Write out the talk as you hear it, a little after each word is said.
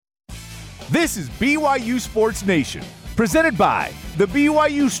This is BYU Sports Nation, presented by The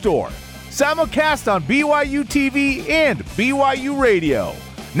BYU Store. Simulcast on BYU TV and BYU Radio.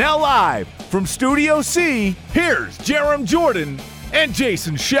 Now live from Studio C, here's Jerem Jordan and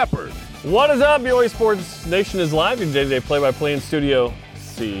Jason Shepard. What is up, BYU Sports Nation is live. Your day-to-day play-by-play in Studio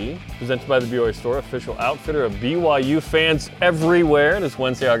C, presented by the BYU Store, official outfitter of BYU fans everywhere. It is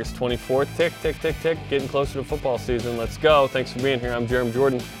Wednesday, August 24th. Tick, tick, tick, tick. Getting closer to football season. Let's go. Thanks for being here. I'm Jerem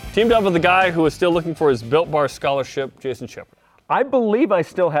Jordan. Teamed up with the guy who is still looking for his Built Bar scholarship, Jason Shepard. I believe I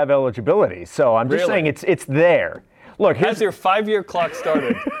still have eligibility, so I'm just saying it's there. Look, has your 5-year clock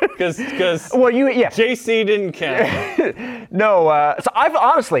started? Because yeah. JC didn't count. No, so I've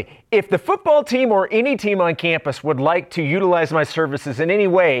honestly, if the football team or any team on campus would like to utilize my services in any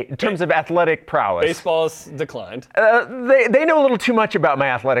way in terms of athletic prowess. Baseball's declined. They know a little too much about my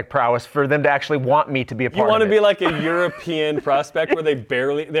athletic prowess for them to actually want me to be a part of it. You want to be like a European prospect where they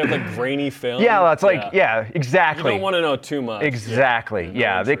have like grainy film? Yeah, it's like, yeah, exactly. You don't want to know too much. Exactly,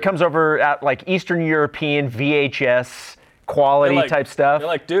 yeah. It comes over at like Eastern European VHS quality type stuff. You're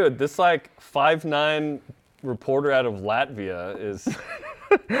like, dude, this like 5'9" reporter out of Latvia is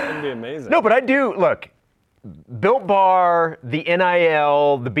going to be amazing. No, but I do, look, Built Bar, the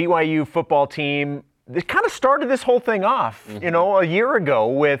NIL, the BYU football team, they kind of started this whole thing off, a year ago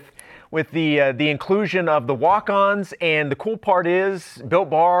with the inclusion of the walk-ons, and the cool part is Built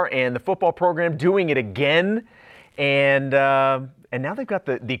Bar and the football program doing it again, and now they've got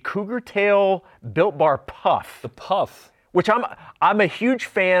the Cougar Tail Built Bar Puff. The Puff. Which I'm a huge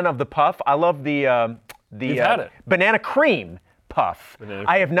fan of the Puff. I love the banana cream Puff.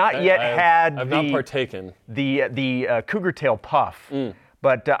 I have not yet had I've not partaken. The Cougar Tail Puff.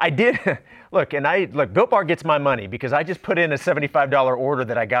 But I did look, Built Bar gets my money because I just put in a $75 order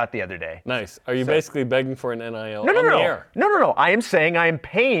that I got the other day. Nice. Are you basically begging for an NIL on the air? No. I am saying I am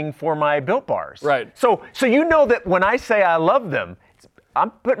paying for my Built Bars. Right. So you know that when I say I love them, I'm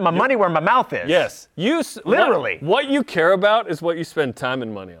putting my money where my mouth is. Yes. Literally. What you care about is what you spend time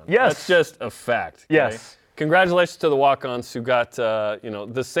and money on. Yes. That's just a fact. Okay? Yes. Congratulations to the walk-ons who got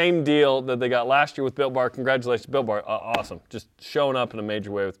the same deal that they got last year with Built Bar. Congratulations, Built Bar. Awesome. Just showing up in a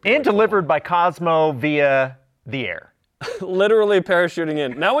major way with and delivered by Cosmo via the air. Literally parachuting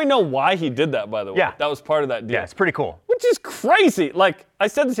in. Now we know why he did that, by the way. Yeah. That was part of that deal. Yeah, it's pretty cool. Which is crazy. Like, I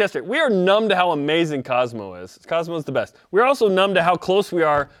said this yesterday. We are numb to how amazing Cosmo is. Cosmo is the best. We're also numb to how close we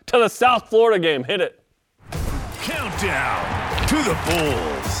are to the South Florida game. Hit it. Countdown to the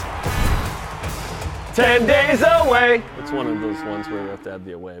Bulls. 10 days away. It's one of those ones where we have to add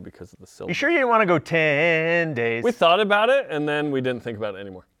the away because of the silver. You sure you didn't want to go 10 days? We thought about it, and then we didn't think about it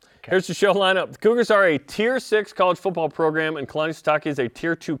anymore. Okay. Here's the show lineup. The Cougars are a Tier 6 college football program, and Kalani Sitake is a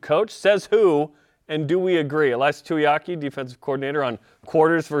Tier 2 coach. Says who, and do we agree? Elisa Tuiaki, defensive coordinator, on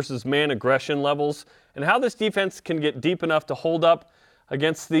quarters versus man aggression levels, and how this defense can get deep enough to hold up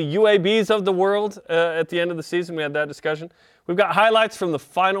against the UABs of the world at the end of the season. We had that discussion. We've got highlights from the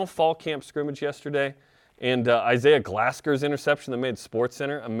final fall camp scrimmage yesterday, and Isaiah Glasker's interception that made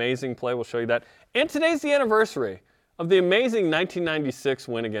SportsCenter. Amazing play. We'll show you that. And today's the anniversary of the amazing 1996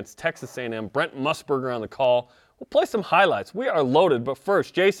 win against Texas A&M. Brent Musburger on the call. We'll play some highlights. We are loaded, but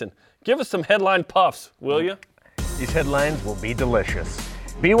first, Jason, give us some headline puffs, will you? These headlines will be delicious.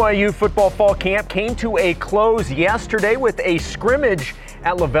 BYU football fall camp came to a close yesterday with a scrimmage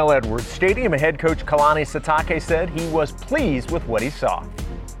at LaVell Edwards Stadium. Head coach Kalani Sitake said he was pleased with what he saw.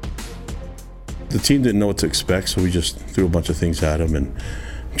 The team didn't know what to expect, so we just threw a bunch of things at them and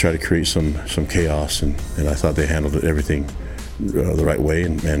tried to create some chaos, and I thought they handled everything the right way,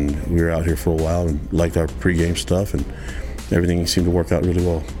 and we were out here for a while and liked our pregame stuff, and everything seemed to work out really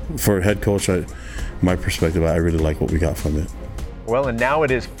well. For a head coach, my perspective, I really like what we got from it. Well, and now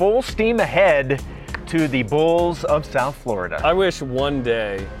it is full steam ahead to the Bulls of South Florida. I wish one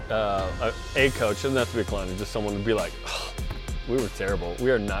day a coach, doesn't have to be a client, just someone would be like, oh, we were terrible.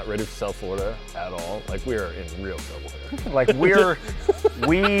 We are not ready for South Florida at all. Like, we are in real trouble here. Like,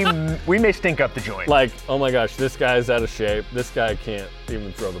 we may stink up the joint. Like, oh my gosh, this guy's out of shape. This guy can't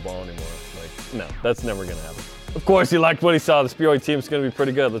even throw the ball anymore. Like, no, that's never going to happen. Of course, he liked what he saw. This BYU team is going to be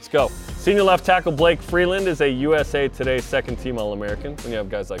pretty good. Let's go. Senior left tackle Blake Freeland is a USA Today second-team All-American. When you have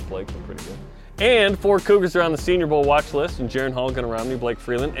guys like Blake, they're pretty good. And 4 Cougars are on the Senior Bowl watch list, and Jaron Hall, Gunnar Romney, Blake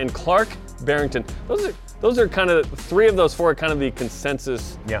Freeland, and Clark Barrington. Those are kind of, 3 of those 4 are kind of the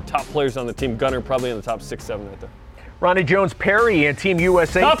consensus top players on the team. Gunnar probably in the top 6, 7 right there. Ronnie Jones-Perry and Team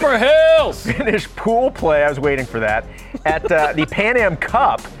USA Upper Hills finished pool play. I was waiting for that. At the Pan Am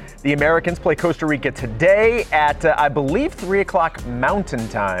Cup, The Americans play Costa Rica today at, I believe, 3 o'clock Mountain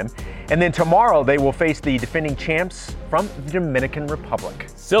Time. And then tomorrow they will face the defending champs from the Dominican Republic.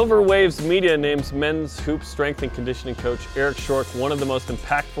 Silver Waves Media names men's hoop strength and conditioning coach Eric Shork one of the most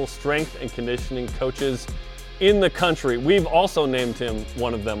impactful strength and conditioning coaches in the country. We've also named him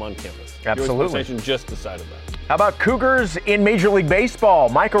one of them on campus. Absolutely. The organization just decided that. How about Cougars in Major League Baseball?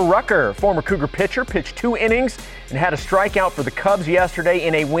 Michael Rucker, former Cougar pitcher, pitched 2 innings and had a strikeout for the Cubs yesterday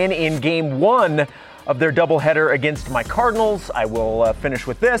in a win in Game 1 of their doubleheader against my Cardinals. I will finish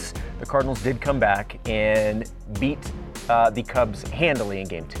with this. The Cardinals did come back and beat the Cubs handily in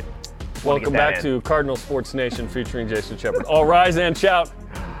Game 2. Welcome back to Cardinal Sports Nation featuring Jason Shepard. All rise and shout.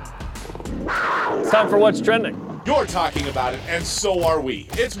 It's time for What's Trending. You're talking about it, and so are we.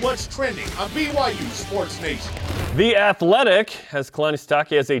 It's What's Trending on BYU Sports Nation. The Athletic has Kalani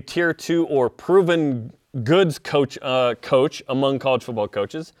Sitake as a Tier 2 or proven goods coach among college football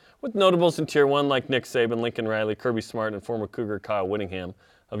coaches, with notables in Tier 1 like Nick Saban, Lincoln Riley, Kirby Smart, and former Cougar Kyle Whittingham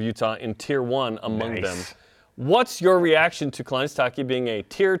of Utah in Tier 1 among them. What's your reaction to Kalani Sitake being a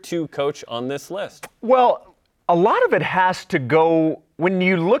Tier 2 coach on this list? Well, a lot of it has to go, when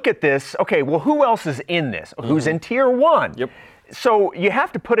you look at this, okay, well, who else is in this? Who's in Tier 1? Yep. So you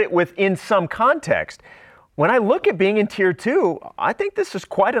have to put it within some context. When I look at being in Tier 2, I think this is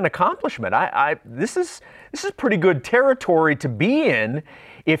quite an accomplishment. This is pretty good territory to be in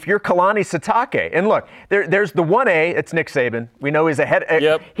if you're Kalani Sitake. And look, there's the 1A, it's Nick Saban. We know he's ahead.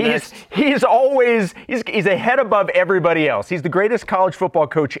 Yep. He's always a head above everybody else. He's the greatest college football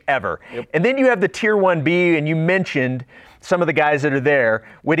coach ever. Yep. And then you have the Tier 1B, and you mentioned some of the guys that are there.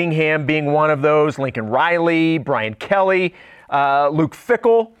 Whittingham being one of those, Lincoln Riley, Brian Kelly, Luke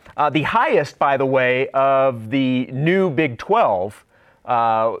Fickell. The highest, by the way, of the new Big 12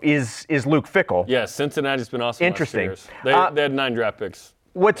 is Luke Fickell. Yeah, Cincinnati's been awesome. Interesting. Last 2 years. They had 9 draft picks.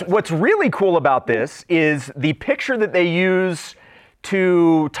 What's really cool about this is the picture that they use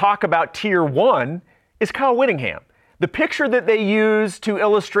to talk about Tier 1 is Kyle Whittingham. The picture that they use to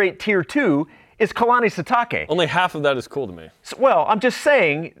illustrate Tier 2 is Kalani Sitake. Only half of that is cool to me. Well, I'm just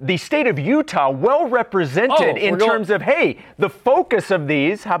saying the state of Utah well represented in terms of, hey, the focus of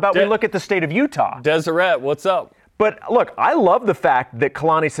these. How about we look at the state of Utah? Deseret, what's up? But look, I love the fact that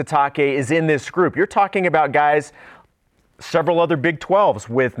Kalani Sitake is in this group. You're talking about guys, several other Big 12s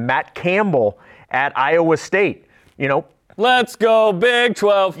with Matt Campbell at Iowa State. You know, let's go Big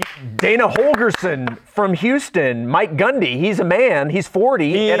 12. Dana Holgerson from Houston, Mike Gundy, he's a man, he's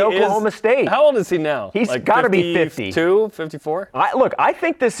 40 at Oklahoma State. How old is he now? He's like got to be 50. 52, 54? I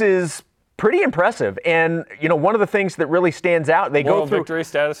think this is pretty impressive. And, you know, one of the things that really stands out, they Moral go through victory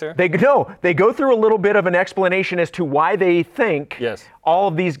status here? They go through a little bit of an explanation as to why they think all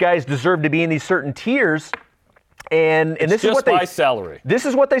of these guys deserve to be in these certain tiers. And this is what by salary. This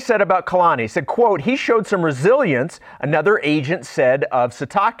is what they said about Kalani. He said, quote, he showed some resilience. Another agent said of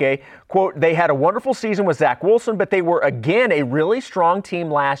Sitake, quote, they had a wonderful season with Zach Wilson, but they were again a really strong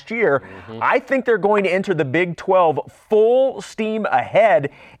team last year. I think they're going to enter the Big 12 full steam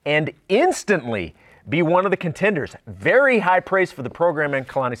ahead and instantly be one of the contenders. Very high praise for the program and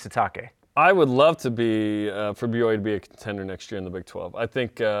Kalani Sitake. I would love to be for BYU to be a contender next year in the Big 12. I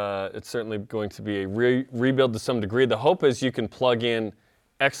think it's certainly going to be a rebuild to some degree. The hope is you can plug in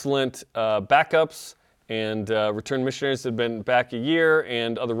excellent backups and return missionaries that have been back a year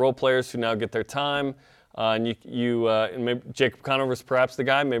and other role players who now get their time. And and maybe Jacob Conover is perhaps the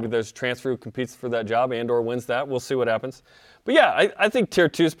guy. Maybe there's a transfer who competes for that job and or wins that. We'll see what happens. But yeah, I think Tier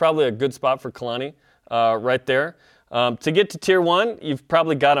 2 is probably a good spot for Kalani right there. To get to Tier 1, you've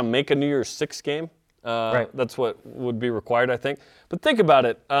probably got to make a New Year's Six game. Right. That's what would be required, I think. But think about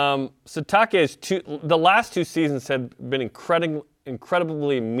it. Sitake's the last 2 seasons had been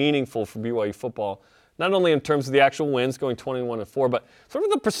incredibly meaningful for BYU football, not only in terms of the actual wins, going 21-4, but sort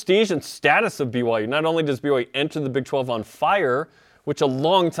of the prestige and status of BYU. Not only does BYU enter the Big 12 on fire, which a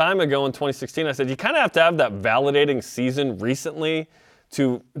long time ago in 2016, I said you kind of have to have that validating season recently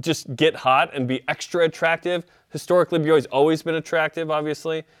to just get hot and be extra attractive. Historically, BYU's always been attractive,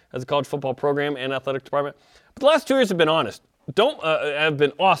 obviously, as a college football program and athletic department. But the last 2 years have been have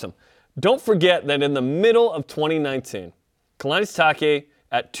been awesome. Don't forget that in the middle of 2019, Kalani Sitake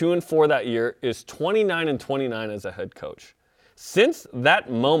at 2-4 that year is 29-29 as a head coach. Since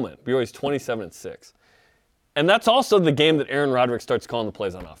that moment, BYU's 27-6. And that's also the game that Aaron Roderick starts calling the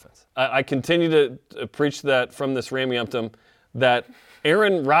plays on offense. I continue to preach that from this Rameumptum, that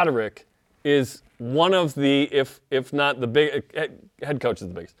Aaron Roderick is one of the, if not the big, head coach is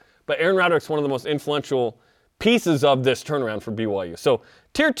the biggest, but Aaron Roderick's one of the most influential pieces of this turnaround for BYU. So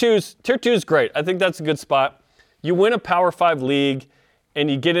Tier 2's great. I think that's a good spot. You win a Power 5 league, and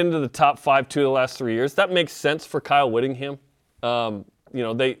you get into the top 5 2 of the last 3 years, that makes sense for Kyle Whittingham.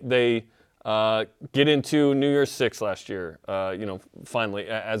 They get into New Year's Six last year, finally,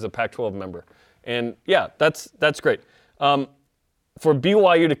 as a Pac-12 member. And, yeah, that's great. For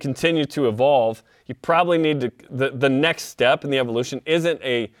BYU to continue to evolve, you probably need to the next step in the evolution isn't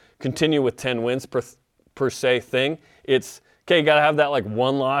a continue with 10 wins per se thing. It's, okay, you got to have that like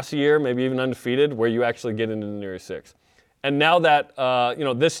one loss a year, maybe even undefeated, where you actually get into the New Year's Six. And now that,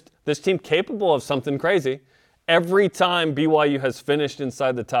 this team capable of something crazy, every time BYU has finished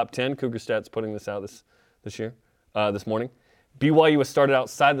inside the top 10, Cougar Stats putting this out this morning, BYU has started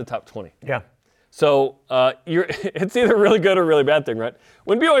outside the top 20. Yeah. So it's either a really good or really bad thing, right?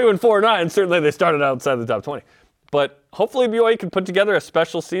 When BYU went 4-9, certainly they started outside the top 20. But hopefully BYU can put together a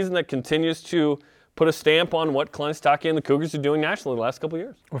special season that continues to put a stamp on what Kalani Sitake and the Cougars are doing nationally the last couple of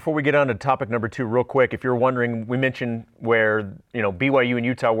years. Before we get on to topic number 2 real quick, if you're wondering, we mentioned where BYU and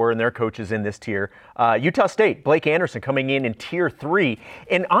Utah were and their coaches in this tier. Utah State, Blake Anderson coming in Tier 3.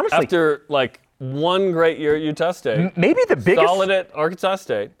 And honestly, after one great year at Utah State, maybe the biggest, solid at Arkansas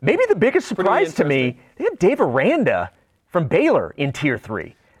State. Maybe the biggest surprise to me, they have Dave Aranda from Baylor in Tier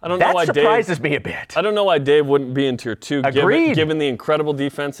 3. That surprises me a bit. I don't know why Dave wouldn't be in Tier 2, Agreed. given the incredible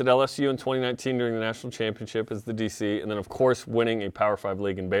defense at LSU in 2019 during the national championship as the DC, and then, of course, winning a Power 5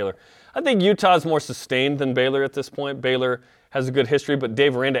 league in Baylor. I think Utah's more sustained than Baylor at this point. Baylor has a good history, but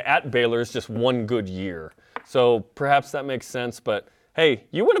Dave Aranda at Baylor is just one good year. So perhaps that makes sense, but hey,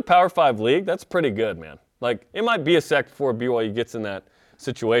 you win a Power 5 league, that's pretty good, man. It might be a sec before BYU gets in that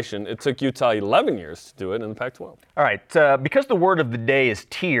situation. It took Utah 11 years to do it in the Pac-12. All right, because the word of the day is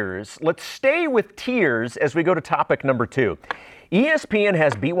tiers, let's stay with tiers as we go to topic number 2. ESPN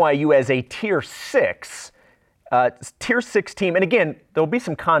has BYU as a Tier 6 team. And again, there'll be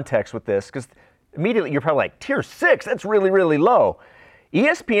some context with this because immediately you're probably like, Tier 6? That's really, really low.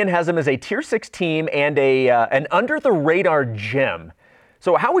 ESPN has them as a Tier 6 team and an under-the-radar gem.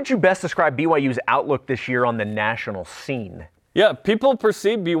 So how would you best describe BYU's outlook this year on the national scene? Yeah, people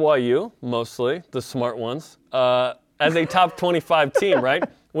perceive BYU, mostly, the smart ones, as a top 25 team, right?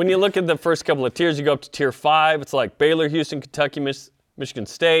 When you look at the first couple of tiers, you go up to Tier 5. It's like Baylor, Houston, Kentucky, Michigan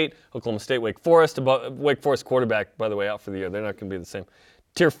State, Oklahoma State, Wake Forest. Wake Forest quarterback, by the way, out for the year. They're not going to be the same.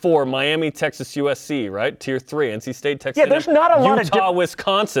 Tier 4, Miami, Texas, USC, right? Tier 3, NC State, Texas. Yeah, there's not a lot of Utah,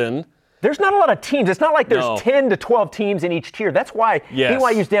 Wisconsin. There's not a lot of teams. It's not like there's 10 to 12 teams in each tier. That's why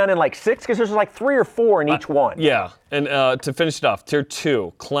BYU's down in 6 because there's 3 or 4 in each one. Yeah, and to finish it off, Tier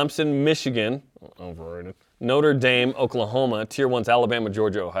 2, Clemson, Michigan, overrated. Notre Dame, Oklahoma. Tier 1's Alabama,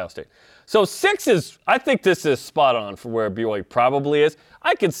 Georgia, Ohio State. So 6 I think this is spot on for where BYU probably is.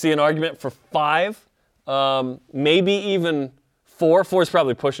 I could see an argument for 5, maybe even 4. 4 is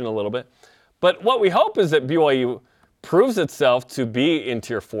probably pushing a little bit. But what we hope is that BYU proves itself to be in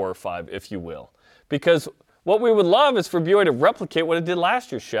Tier 4 or 5, if you will. Because what we would love is for BYU to replicate what it did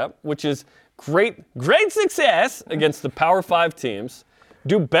last year, Shep, which is great success against the Power 5 teams,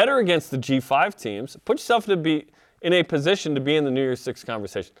 do better against the G5 teams, put yourself to be in a position to be in the New Year's Six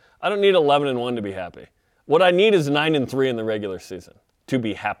conversation. I don't need 11-1 to be happy. What I need is 9-3 in the regular season to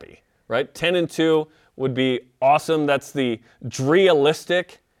be happy, right? 10-2 would be awesome. That's the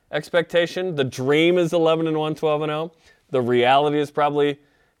realistic expectation. The dream is 11-1, 12-0. The reality is probably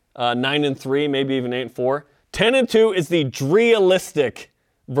 9-3, maybe even 8-4. 10-2 is the realistic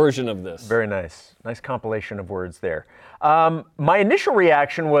version of this. Very nice. Nice compilation of words there. My initial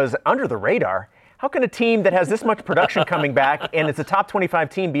reaction was under the radar. How can a team that has this much production coming back and it's a top 25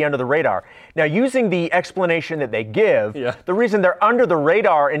 team be under the radar? Now, using the explanation that they give, the reason they're under the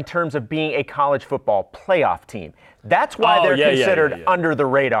radar in terms of being a college football playoff team, that's why they're considered under the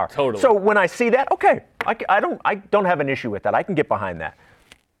radar. Totally. So when I see that, okay, I don't have an issue with that. I can get behind that.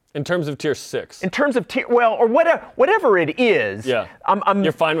 In terms of Tier 6. In terms of tier, or whatever it is. Yeah.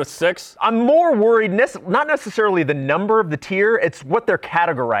 You're fine with 6? I'm more worried, not necessarily the number of the tier, it's what they're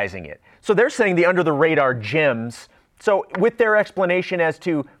categorizing it. So they're saying the under-the-radar gems. So with their explanation as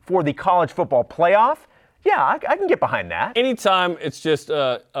to for the college football playoff, yeah, I can get behind that. Anytime it's just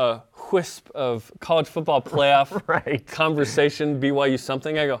a wisp of college football playoff conversation, BYU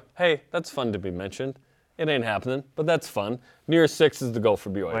something, I go, hey, that's fun to be mentioned. It ain't happening, but that's fun. New Year's 6 is the goal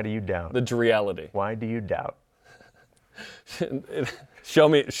for BYU. Why do you doubt? The reality. Why do you doubt? Show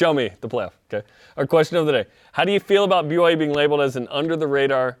me the playoff, okay? Our question of the day. How do you feel about BYU being labeled as an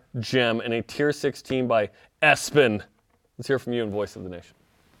under-the-radar gem and a Tier 6 team by ESPN? Let's hear from you in Voice of the Nation.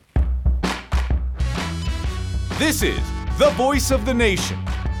 This is the Voice of the Nation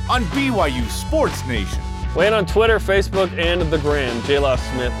on BYU Sports Nation. Weigh in on Twitter, Facebook, and the Gram. J. Law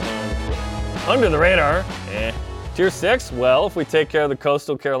Smith on Twitter. Under the radar. Tier 6, well, if we take care of the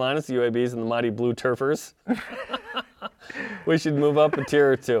Coastal Carolinas, the UABs, and the mighty Blue Turfers, we should move up a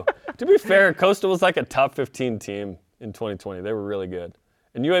tier or two. To be fair, Coastal was like a top 15 team in 2020. They were really good.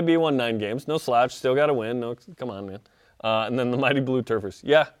 And UAB won 9 games. No slouch. Still got to win. No, come on, man. And then the mighty Blue Turfers.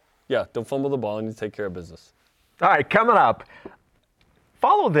 Yeah. Don't fumble the ball and you take care of business. All right, coming up.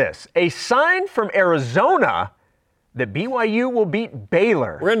 Follow this. A sign from Arizona that BYU will beat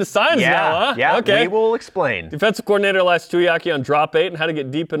Baylor. We're into signs now, huh? Yeah, okay. We will explain. Defensive coordinator Elias Tuyaki on drop 8 and how to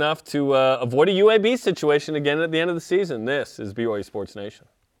get deep enough to avoid a UAB situation again at the end of the season. This is BYU Sports Nation.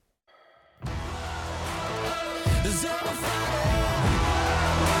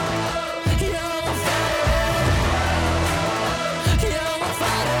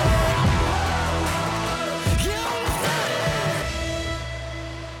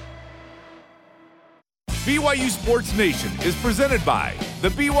 BYU Sports Nation is presented by The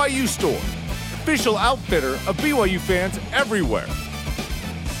BYU Store, official outfitter of BYU fans everywhere.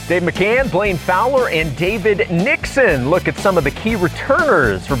 Dave McCann, Blaine Fowler, and David Nixon look at some of the key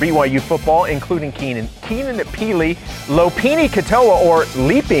returners for BYU football, including Keenan Pili, Lopini Katoa, or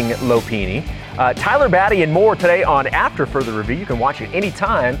Leaping Lopini, Tyler Batty, and more today on After Further Review. You can watch it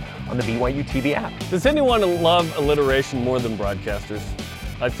anytime on the BYU TV app. Does anyone love alliteration more than broadcasters?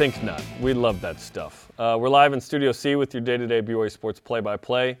 I think not. We love that stuff. We're live in Studio C with your day-to-day BYU Sports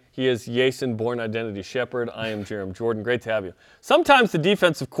play-by-play. He is Yason Born Identity Shepherd. I am Jerem Jordan. Great to have you. Sometimes the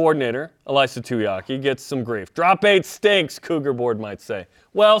defensive coordinator, Elisa Tuyaki, gets some grief. Drop 8 stinks, Cougar Board might say.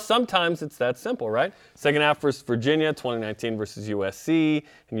 Well, sometimes it's that simple, right? Second half versus Virginia, 2019 versus USC,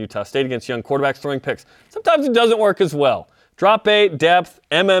 and Utah State against young quarterbacks throwing picks. Sometimes it doesn't work as well. Drop 8, depth,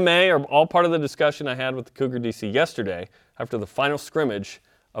 MMA are all part of the discussion I had with the Cougar DC yesterday after the final scrimmage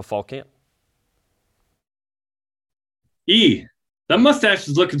of fall camp. That mustache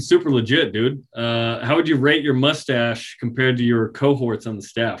is looking super legit, dude. How would you rate your mustache compared to your cohorts on the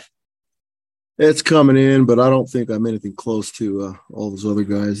staff? It's coming in, but I don't think I'm anything close to all those other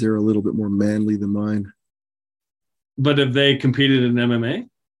guys. They're a little bit more manly than mine. But have they competed in MMA?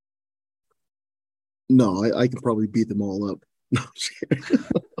 No, I can probably beat them all up. No,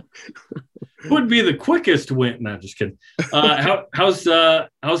 would be the quickest win. No, just kidding. How's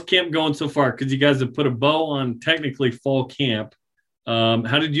camp going so far? Because you guys have put a bow on technically fall camp.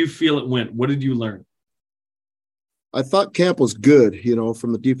 How did you feel it went? What did you learn? I thought camp was good,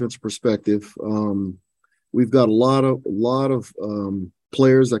 from the defense perspective. We've got a lot of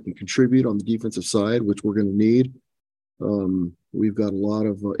players that can contribute on the defensive side, which we're going to need. We've got a lot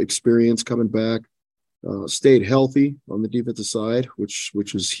of experience coming back. Stayed healthy on the defensive side, which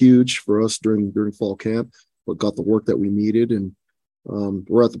was huge for us during fall camp, but got the work that we needed. And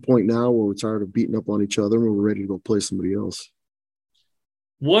we're at the point now where we're tired of beating up on each other and we're ready to go play somebody else.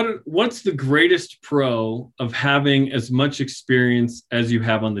 What's the greatest pro of having as much experience as you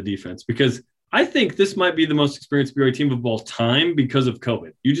have on the defense? Because I think this might be the most experienced BYU team of all time because of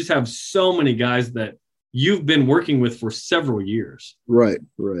COVID. You just have so many guys that you've been working with for several years. Right.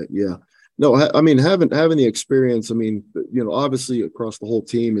 Yeah. No, I mean, having the experience, obviously across the whole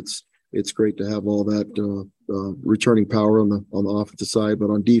team, it's great to have all that returning power on the offensive side, but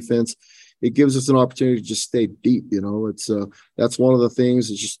on defense, it gives us an opportunity to just stay deep. It's that's one of the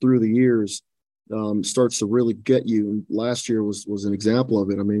things. It's just through the years starts to really get you. And last year was an example of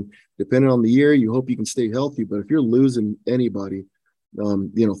it. I mean, depending on the year, you hope you can stay healthy, but if you're losing anybody,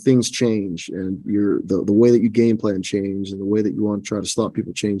 things change, and the way that you game plan change, and the way that you want to try to stop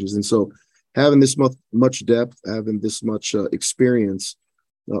people changes. And so having this much depth, having this much experience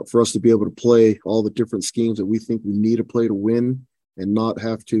for us to be able to play all the different schemes that we think we need to play to win, and not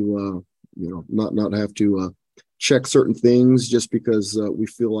have to, not have to check certain things just because we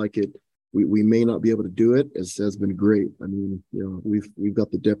feel like we may not be able to do it, has been great. I mean, we've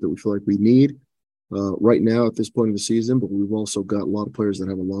got the depth that we feel like we need right now at this point of the season, but we've also got a lot of players that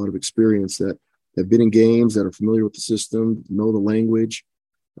have a lot of experience, that have been in games, that are familiar with the system, know the language,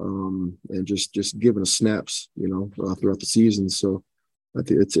 and just giving us snaps, throughout the season. So I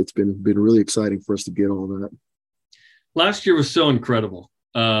think it's been really exciting for us to get all that. Last year was so incredible.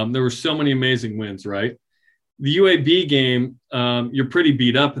 There were so many amazing wins, right? The UAB game, you're pretty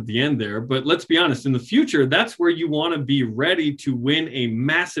beat up at the end there, but let's be honest, in the future, that's where you want to be ready to win a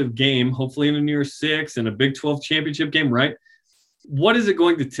massive game, hopefully in a New Year's Six and a Big 12 championship game, right? What is it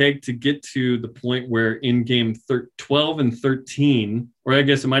going to take to get to the point where in game 12 and 13, or I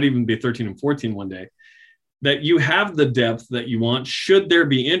guess it might even be 13 and 14 one day, that you have the depth that you want should there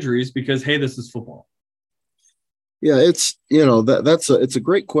be injuries? Because, hey, this is football. Yeah, it's, it's a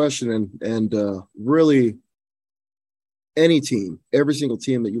great question, and really any team, every single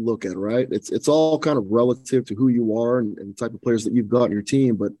team that you look at, right? It's all kind of relative to who you are and the type of players that you've got in your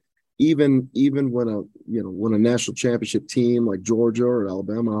team. But even when a national championship team like Georgia or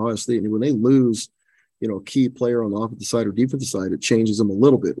Alabama, Ohio State, and when they lose, a key player on the offensive side or defensive side, it changes them a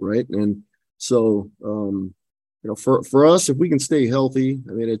little bit, right? And so, for us, if we can stay healthy,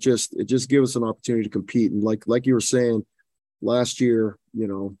 I mean, it just gives us an opportunity to compete. And like you were saying, last year,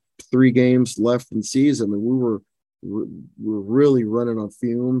 3 games left in the season, I mean, we were really running on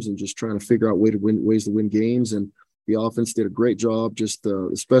fumes and just trying to figure out ways to win games. And the offense did a great job, just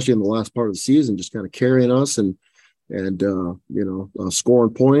especially in the last part of the season, just kind of carrying us and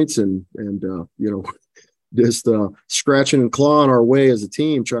scoring points and just scratching and clawing our way as a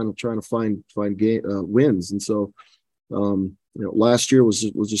team, trying to find wins. And so, last year was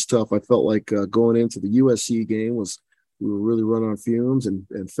just tough. I felt like going into the USC game we were really running on fumes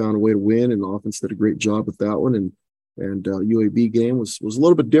and found a way to win, and the offense did a great job with that one. And UAB game was a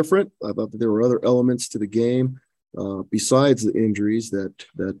little bit different. I thought that there were other elements to the game besides the injuries that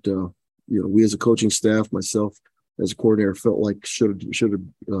we as a coaching staff, myself as a coordinator, felt like should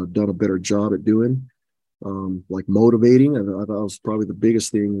have done a better job at doing. Like motivating. I thought was probably the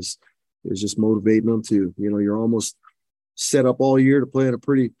biggest thing is just motivating them to, you're almost set up all year to play in a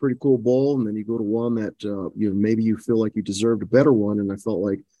pretty cool bowl, and then you go to one that maybe you feel like you deserved a better one. And I felt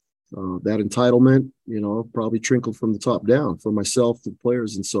like that entitlement, probably trickled from the top down for myself to the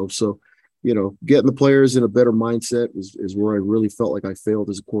players. And so getting the players in a better mindset is where I really felt like I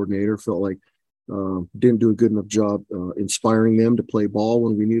failed as a coordinator. Felt like didn't do a good enough job inspiring them to play ball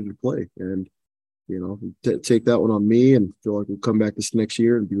when we needed to play. And take that one on me, and feel like we'll come back this next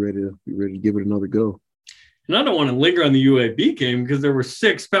year and be ready to give it another go. And I don't want to linger on the UAB game because there were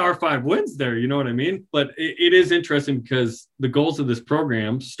 6 Power 5 wins there. You know what I mean? But it is interesting because the goals of this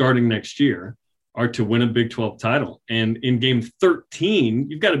program starting next year are to win a Big 12 title. And in game 13,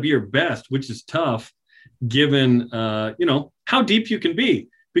 you've got to be your best, which is tough given, how deep you can be.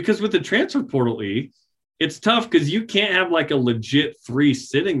 Because with the transfer portal, it's tough because you can't have like a legit 3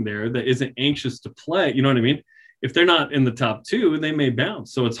 sitting there that isn't anxious to play. You know what I mean? If they're not in the top 2, they may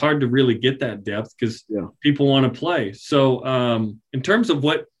bounce. So it's hard to really get that depth because people want to play. So in terms of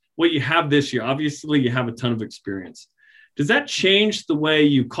what you have this year, obviously you have a ton of experience. Does that change the way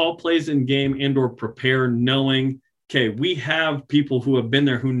you call plays in game and or prepare, knowing, okay, we have people who have been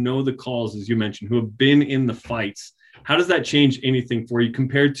there, who know the calls, as you mentioned, who have been in the fights? How does that change anything for you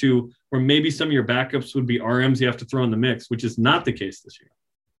compared to where maybe some of your backups would be RMs you have to throw in the mix, which is not the case this year?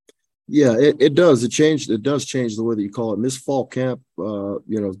 Yeah, it does. It does change the way that you call it. And this fall camp,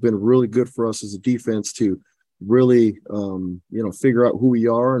 has been really good for us as a defense to really, figure out who we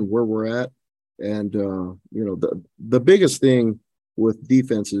are and where we're at. And, the biggest thing with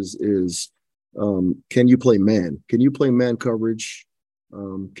defenses is can you play man? Can you play man coverage?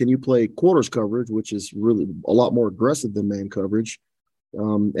 Can you play quarters coverage, which is really a lot more aggressive than man coverage?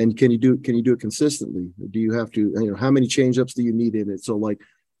 And can you do it consistently? Do you have to, how many change-ups do you need in it? So like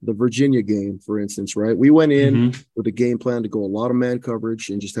the Virginia game, for instance, right? We went in with a game plan to go a lot of man coverage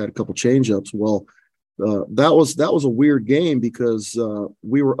and just had a couple change-ups. Well, that was a weird game because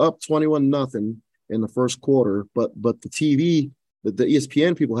we were up 21-0 in the first quarter, but the TV, the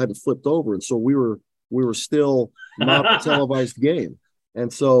ESPN people hadn't flipped over, and so we were still not a televised game.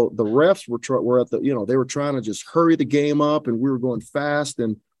 And so the refs were at the, they were trying to just hurry the game up, and we were going fast,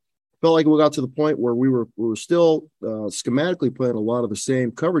 and felt like we got to the point where we were still schematically playing a lot of the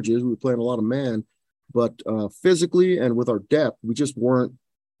same coverages. We were playing a lot of man, but physically and with our depth,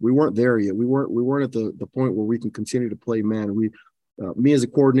 we weren't there yet. We weren't at the point where we can continue to play man. Me as a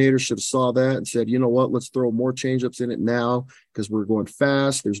coordinator should have saw that and said, you know what, let's throw more changeups in it now because we're going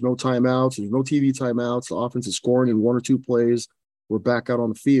fast. There's no timeouts. There's no TV timeouts. The offense is scoring in 1 or 2 plays. We're back out on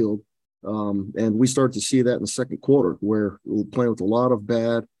the field. And we started to see that in the second quarter where we're playing with a lot of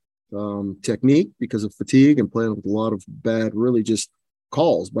bad technique because of fatigue and playing with a lot of bad, really just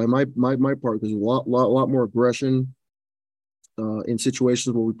calls by my part. There's a lot more aggression in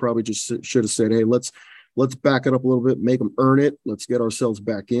situations where we probably just should have said, hey, let's back it up a little bit, make them earn it. Let's get ourselves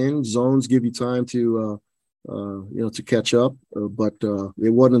back in. Zones give you time to catch up. But it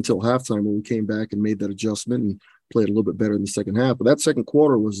wasn't until halftime when we came back and made that adjustment and played a little bit better in the second half. But that second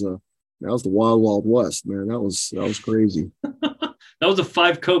quarter was the wild, wild west, man. That was crazy. That was a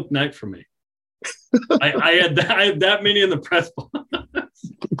 5 Coke night for me. I had that many in the press box.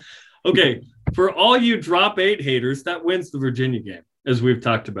 Okay, for all you drop 8 haters, that wins the Virginia game, as we've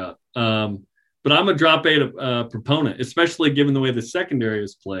talked about. But I'm a drop 8 proponent, especially given the way the secondary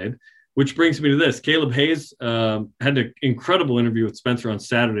is played, which brings me to this. Caleb Hayes had an incredible interview with Spencer on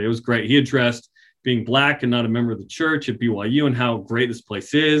Saturday. It was great. He addressed being black and not a member of the church at BYU and how great this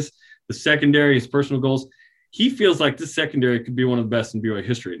place is, the secondary, his personal goals. He feels like this secondary could be one of the best in BYU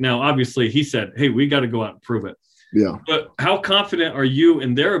history. Now, obviously, he said, hey, we got to go out and prove it. Yeah. But how confident are you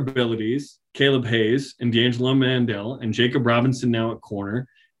in their abilities, Caleb Hayes and D'Angelo Mandel and Jacob Robinson now at corner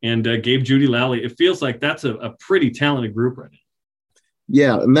and Gabe Judy Lally? It feels like that's a pretty talented group right now.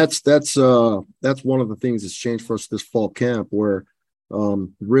 Yeah, and that's one of the things that's changed for us this fall camp, where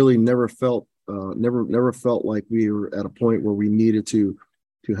really never felt like we were at a point where we needed to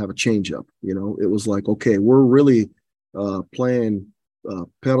have a change up. You know, it was like, okay, we're really playing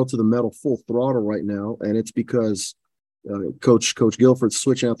pedal to the metal, full throttle right now, and it's because Coach Guilford's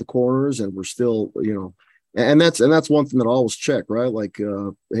switching out the corners, and we're still, you know, and that's one thing that I always check, right? Like,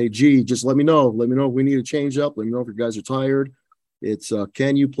 hey, G, just let me know if we need a change up. Let me know if your guys are tired. It's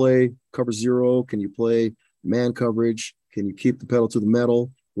can you play cover zero? Can you play man coverage? Can you keep the pedal to the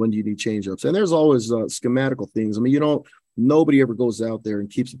metal? When do you need change ups? And there's always schematical things. I mean, nobody ever goes out there and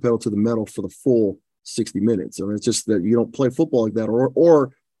keeps the pedal to the metal for the full 60 minutes. I mean, it's just that you don't play football like that,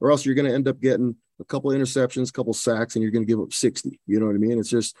 or else you're going to end up getting a couple of interceptions, a couple of sacks, and you're going to give up 60. You know what I mean? It's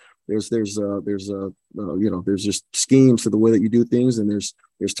just there's just schemes to the way that you do things, and there's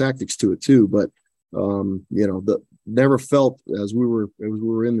tactics to it too. But never felt as we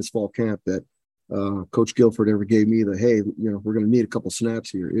were in this fall camp that Coach Guilford ever gave me the, hey, we're going to need a couple snaps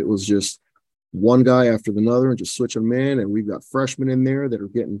here. It was just one guy after another and just switch them in. And we've got freshmen in there that are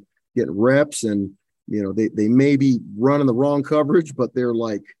getting reps, and they may be running the wrong coverage, but they're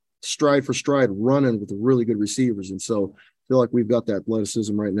like stride for stride running with the really good receivers. And so I feel like we've got that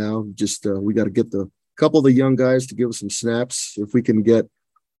athleticism right now. Just we got to get the couple of the young guys to give us some snaps. If we can get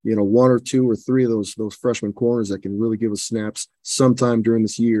one or two or three of those freshman corners that can really give us snaps sometime during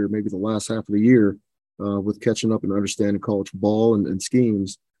this year, maybe the last half of the year, with catching up and understanding college ball and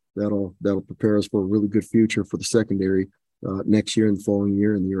schemes, that'll prepare us for a really good future for the secondary next year and the following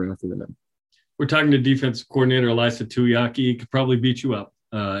year and the year after that. We're talking to defensive coordinator Ilaisa Tuiaki. He could probably beat you up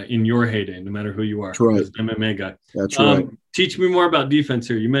in your heyday, no matter who you are. That's right. He's an MMA guy. That's right. Teach me more about defense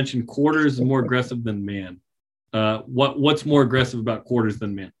here. You mentioned quarters is more aggressive than man. What's more aggressive about quarters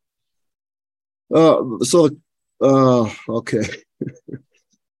than man? Okay.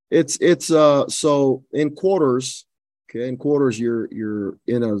 it's so in quarters, you've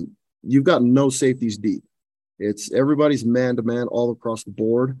got no safeties deep. It's everybody's man to man all across the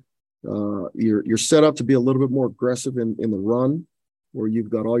board. You're set up to be a little bit more aggressive in the run, where you've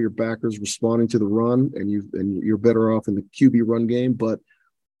got all your backers responding to the run, and you're better off in the QB run game. But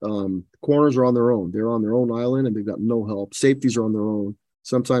corners are on their own. They're on their own island, and they've got no help. Safeties are on their own.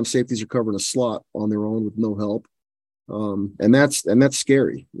 Sometimes safeties are covering a slot on their own with no help. And that's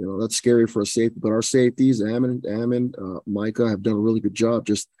scary. That's scary for a safety. But our safeties, Ammon, Micah, have done a really good job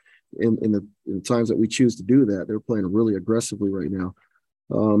just in the times that we choose to do that. They're playing really aggressively right now.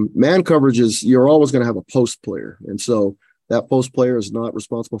 Man coverage is, you're always going to have a post player. And so that post player is not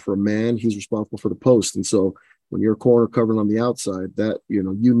responsible for a man. He's responsible for the post. And so when you're a corner covering on the outside, that,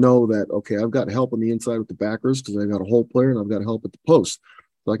 that, okay, I've got help on the inside with the backers because I got a hole player, and I've got help at the post.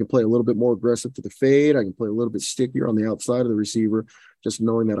 So I can play a little bit more aggressive to the fade. I can play a little bit stickier on the outside of the receiver, just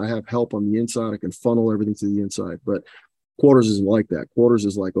knowing that I have help on the inside. I can funnel everything to the inside. But quarters isn't like that. Quarters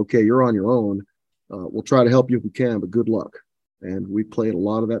is like, okay, you're on your own. We'll try to help you if we can, but good luck. And we played a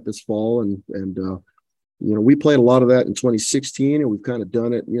lot of that this fall, and we played a lot of that in 2016, and we've kind of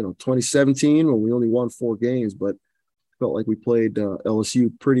done it, 2017 when we only won 4 games, but felt like we played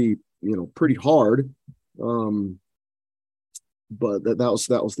LSU pretty hard. But that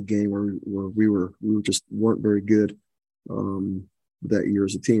was the game where we just weren't very good that year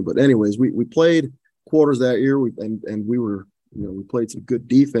as a team. But anyways, we played quarters that year, we played some good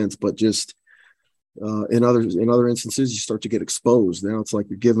defense, but just in other instances you start to get exposed. Now it's like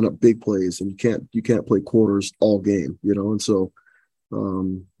you're giving up big plays, and you can't play quarters all game, and so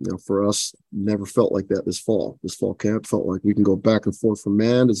for us, never felt like that this fall camp. Felt like we can go back and forth from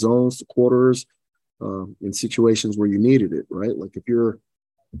man to zones to quarters in situations where you needed it, right? Like if you're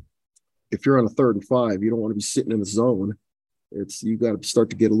on a 3rd and 5, you don't want to be sitting in the zone. You got to start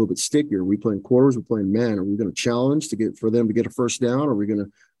to get a little bit stickier. Are we playing quarters? We're playing man. Are we going to challenge for them to get a first down? Or are we going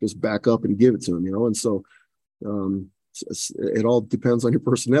to just back up and give it to them? And so it all depends on your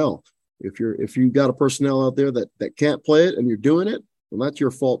personnel. If you got a personnel out there that can't play it and you're doing it, well, that's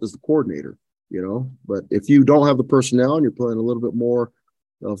your fault as the coordinator. But if you don't have the personnel and you're playing a little bit more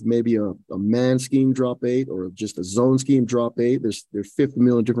of maybe a man scheme drop 8 or just a zone scheme drop 8, there's 50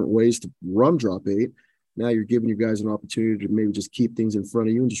 million different ways to run drop 8. Now you're giving your guys an opportunity to maybe just keep things in front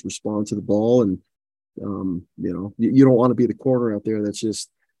of you and just respond to the ball. And, you don't want to be the corner out there that's just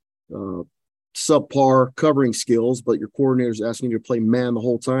subpar covering skills, but your coordinator's asking you to play man the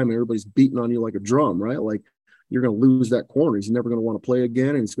whole time and everybody's beating on you like a drum, right? Like you're going to lose that corner. He's never going to want to play again,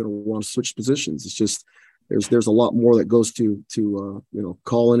 and he's going to want to switch positions. It's just there's a lot more that goes to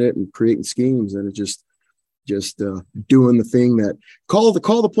calling it and creating schemes, and it just doing the thing that call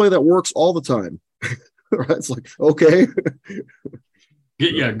the play that works all the time. Right? It's like, okay.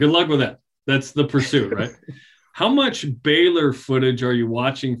 Yeah, good luck with that. That's the pursuit, right? How much Baylor footage are you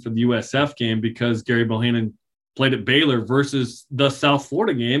watching for the USF game, because Gary Bohannon played at Baylor, versus the South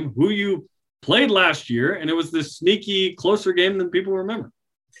Florida game, who you played last year, and it was this sneaky closer game than people remember?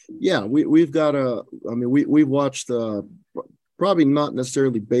 Yeah, we've got we've watched probably not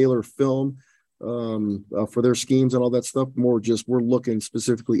necessarily Baylor film for their schemes and all that stuff. More just we're looking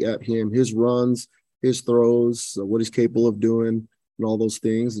specifically at him, his runs, his throws, what he's capable of doing, and all those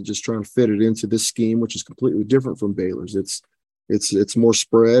things, and just trying to fit it into this scheme, which is completely different from Baylor's. It's more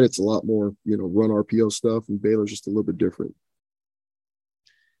spread. It's a lot more, run RPO stuff, and Baylor's just a little bit different.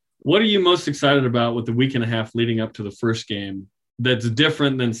 What are you most excited about with the week and a half leading up to the first game that's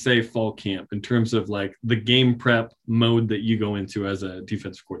different than, say, fall camp, in terms of like the game prep mode that you go into as a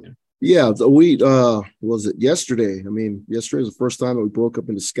defensive coordinator? Yeah, was it yesterday? I mean, yesterday was the first time that we broke up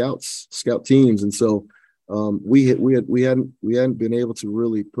into scout teams, and so we hadn't been able to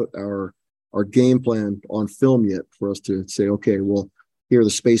really put our game plan on film yet for us to say, okay, well, here are the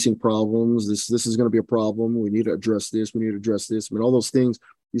spacing problems. This is going to be a problem. We need to address this. We need to address this. I mean, all those things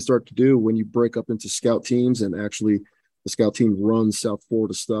you start to do when you break up into scout teams, and actually the scout team runs South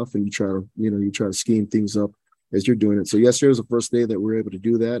Florida stuff, and you try to scheme things up as you're doing it. So yesterday was the first day that we were able to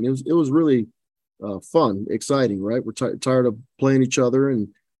do that, and it was really fun, exciting, right? We're tired of playing each other and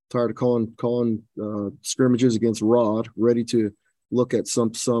tired of calling scrimmages against Rod, ready to look at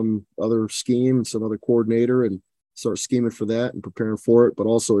some other scheme, some other coordinator, and start scheming for that and preparing for it. But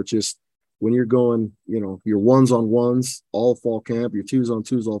also, it's just when you're going, your ones on ones all fall camp, your twos on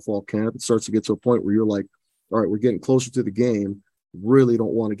twos all fall camp, it starts to get to a point where you're like, all right, we're getting closer to the game. Really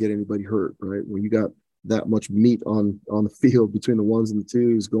don't want to get anybody hurt, right? When you got that much meat on the field between the ones and the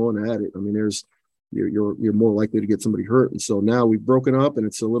twos going at it, I mean, you're more likely to get somebody hurt. And so now we've broken up, and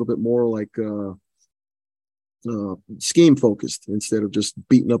it's a little bit more like scheme focused instead of just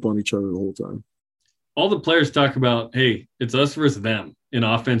beating up on each other the whole time. All the players talk about, hey, it's us versus them in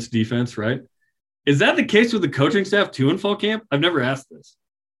offense, defense, right? Is that the case with the coaching staff too in fall camp? I've never asked this.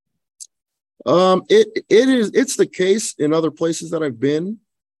 It's the case in other places that I've been.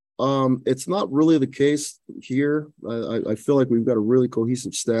 It's not really the case here. I feel like we've got a really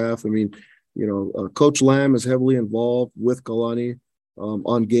cohesive staff. I mean, Coach Lamb is heavily involved with Kalani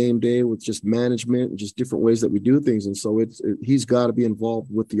on game day with just management and just different ways that we do things. And so he's got to be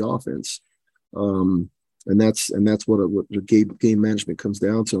involved with the offense. And that's what the game management comes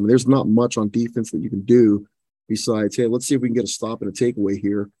down to. I mean, there's not much on defense that you can do besides, hey, let's see if we can get a stop and a takeaway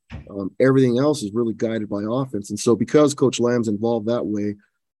here. Everything else is really guided by offense. And so because Coach Lamb's involved that way,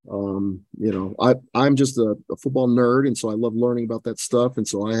 I'm just a football nerd, and so I love learning about that stuff, and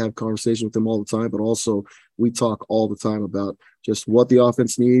so I have conversations with him all the time. But also, we talk all the time about just what the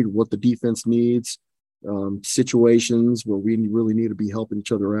offense needs, what the defense needs, situations where we really need to be helping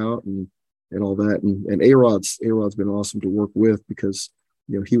each other out, and all that. And A-Rod's been awesome to work with, because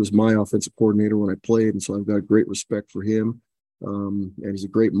he was my offensive coordinator when I played, and so I've got great respect for him. And he's a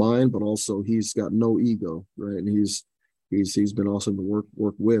great mind, but also he's got no ego, right? And he's been awesome to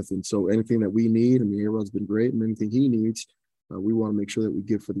work with. And so anything that we need, I mean, A-Rod's been great, and anything he needs, we want to make sure that we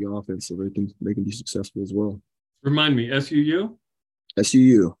give for the offense so they can be successful as well. Remind me, SUU?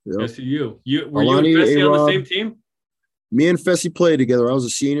 SUU. Yep. SUU. Were you and Fessy on the same team? Me and Fessy played together. I was a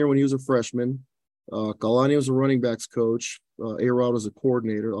senior when he was a freshman. Kalani was a running backs coach. A-Rod was a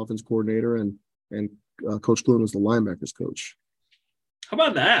coordinator, offense coordinator, and Coach Clune was the linebackers coach. How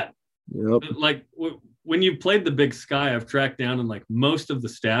about that? Yep. Like when you played the Big Sky, I've tracked down, and like most of the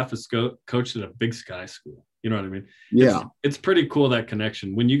staff is coached at a Big Sky school. You know what I mean? Yeah. It's pretty cool, that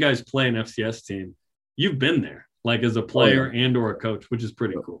connection. When you guys play an FCS team, you've been there, like as a player and or a coach, which is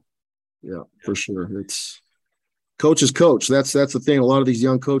pretty cool. Yeah, for sure. It's coach is coach. That's the thing. A lot of these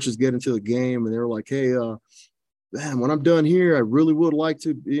young coaches get into the game and they're like, hey, man, when I'm done here, I really would like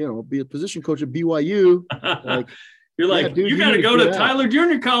to, be a position coach at BYU. Like, you're like, yeah, dude, you got to go to Tyler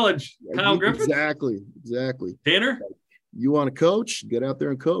Junior College, Kyle Griffin. Exactly. Tanner, you want to coach? Get out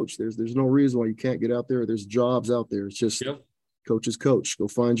there and coach. There's no reason why you can't get out there. There's jobs out there. It's just coach is coach. Go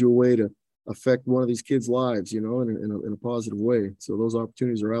find you a way to affect one of these kids' lives, in a positive way. So those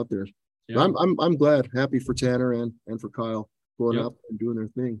opportunities are out there. Yeah. I'm glad, happy for Tanner and for Kyle going out and doing their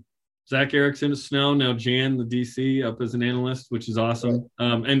thing. Zach Erickson at Snow, now Jan, the DC, up as an analyst, which is awesome.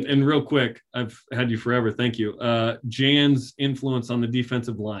 And real quick, I've had you forever. Thank you. Jan's influence on the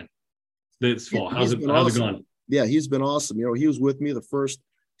defensive line this fall. How's it gone? Yeah, he's been awesome. He was with me the first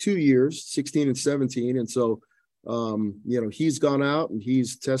 2 years, 16 and 17. And so, he's gone out and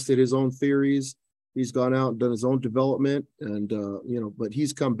he's tested his own theories. He's gone out and done his own development and, but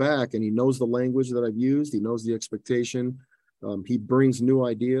he's come back and he knows the language that I've used. He knows the expectation. He brings new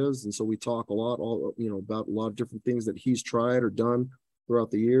ideas. And so we talk a lot, about a lot of different things that he's tried or done throughout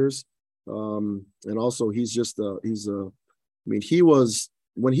the years. And also he's just, when he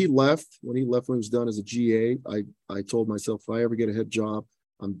left, when he was done as a GA, I told myself, if I ever get a head job,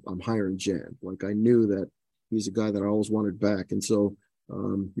 I'm hiring Jan. Like I knew that he's a guy that I always wanted back. And so,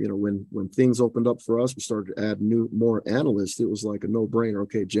 when things opened up for us, we started to add more analysts. It was like a no-brainer.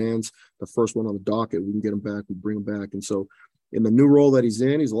 Okay, Jan's the first one on the docket. We can get him back. We bring him back. And so, in the new role that he's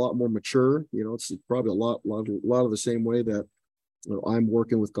in, he's a lot more mature. It's probably a lot of the same way that I'm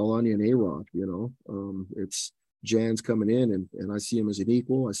working with Galani and A-Rod. It's Jan's coming in, and I see him as an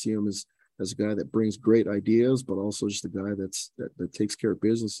equal. I see him as a guy that brings great ideas, but also just a guy that takes care of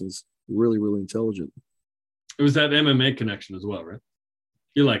business and is really, really intelligent. It was that MMA connection as well, right?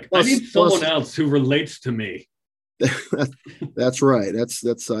 You're like, I need someone else who relates to me. That's right.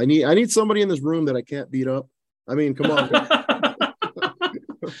 That's I need somebody in this room that I can't beat up. I mean, come on.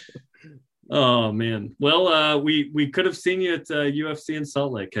 Oh man. Well, we could have seen you at UFC in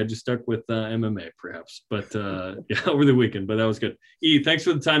Salt Lake had you stuck with MMA perhaps, but over the weekend. But that was good. E, thanks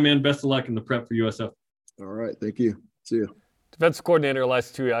for the time, man. Best of luck in the prep for USF. All right, thank you. See you. Defensive coordinator Elias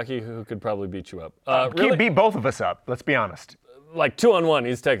Tuiaki, who could probably beat you up. Really beat both of us up. Let's be honest. Like 2-on-1,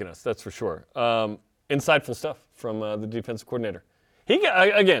 he's taking us. That's for sure. Insightful stuff from the defensive coordinator.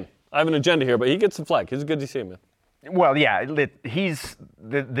 Again, I have an agenda here, but he gets some flack. He's a good DC man. Well, yeah, he's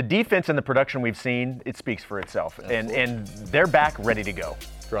the defense and the production we've seen. It speaks for itself, and they're back, ready to go.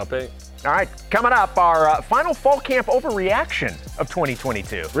 Drop 8. All right, coming up, our final fall camp overreaction of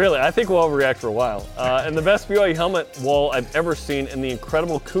 2022. Really, I think we'll overreact for a while. And the best BYU helmet wall I've ever seen, and the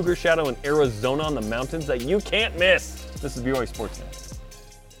incredible Cougar Shadow in Arizona on the mountains that you can't miss. This is BYU Sports Now.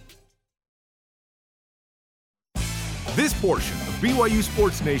 This portion of BYU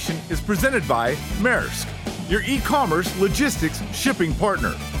Sports Nation is presented by Maersk, your e-commerce logistics shipping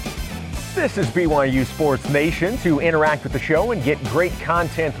partner. This is BYU Sports Nation. To interact with the show and get great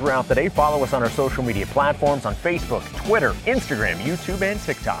content throughout the day, follow us on our social media platforms on Facebook, Twitter, Instagram, YouTube, and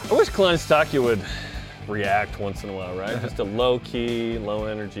TikTok. I wish Kalani Sitake would react once in a while, right? Just a low-key,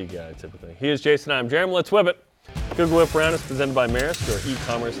 low-energy guy typically. He is Jason. I'm Jeremy. Let's whip it. Google Whip Round is presented by Maersk, your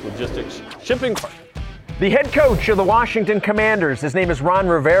e-commerce logistics shipping partner. The head coach of the Washington Commanders, his name is Ron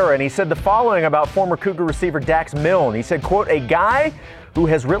Rivera, and he said the following about former Cougar receiver Dax Milne. He said, quote, a guy who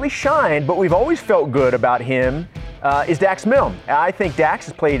has really shined, but we've always felt good about him, is Dax Milne. I think Dax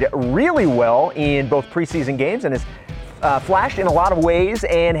has played really well in both preseason games and has flashed in a lot of ways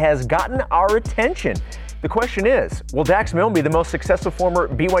and has gotten our attention. The question is, will Dax Milne be the most successful former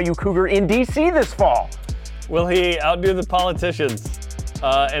BYU Cougar in DC this fall? Will he outdo the politicians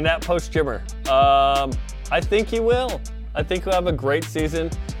and that post-Jimmer? I think he will. I think he'll have a great season.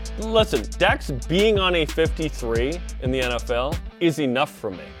 Listen, Dax being on a 53 in the NFL is enough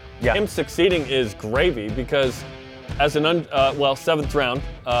for me. Yeah. Him succeeding is gravy because as an seventh round,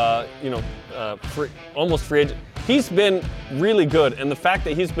 almost free agent, he's been really good. And the fact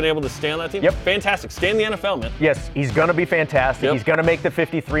that he's been able to stay on that team, fantastic. Stay in the NFL, man. Yes, he's going to be fantastic. He's going to make the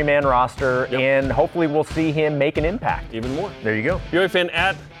 53-man roster, and hopefully we'll see him make an impact. Even more. There you go. BYU fan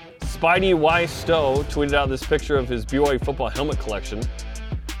at Spidey Y. Stowe tweeted out this picture of his BYU football helmet collection.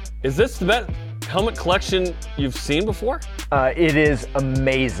 Is this the best helmet collection you've seen before? It is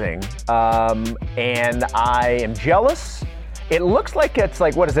amazing, and I am jealous. It looks like it's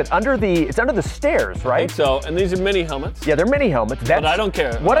like, what is it, under the stairs, right? I think so, and these are mini helmets. Yeah, they're mini helmets. But I don't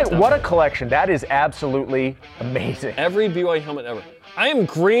care. What a collection. That is absolutely amazing. Every BYU helmet ever. I am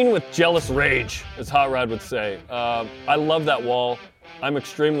green with jealous rage, as Hot Rod would say. I love that wall. I'm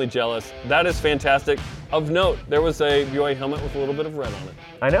extremely jealous. That is fantastic. Of note, there was a BYU helmet with a little bit of red on it.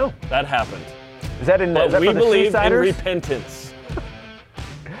 I know. That happened. Is that in? But is that we for the believe in Seasiders? repentance.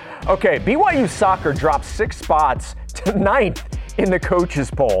 Okay, BYU soccer dropped 6 spots to 9th in the coaches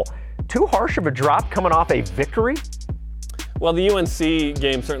poll. Too harsh of a drop coming off a victory? Well, the UNC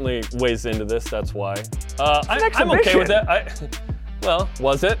game certainly weighs into this. That's why. I'm okay with that. Well,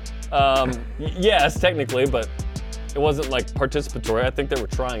 was it? Yes, technically, but it wasn't like participatory. I think they were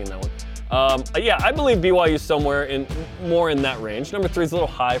trying in that one. I believe BYU is somewhere more in that range. Number 3 is a little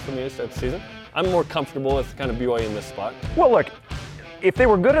high for me to start the season. I'm more comfortable with kind of BYU in this spot. Well, look, if they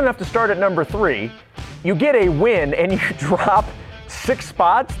were good enough to start at number 3, you get a win and you drop 6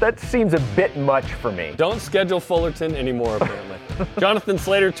 spots, that seems a bit much for me. Don't schedule Fullerton anymore, apparently. Jonathan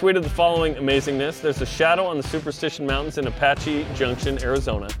Slater tweeted the following amazingness. There's a shadow on the Superstition Mountains in Apache Junction,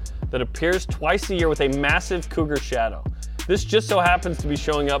 Arizona, that appears twice a year with a massive cougar shadow. This just so happens to be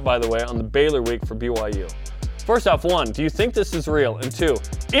showing up, by the way, on the Baylor week for BYU. First off, 1, do you think this is real? And 2,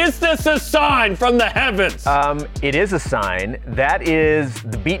 is this a sign from the heavens? It is a sign. That is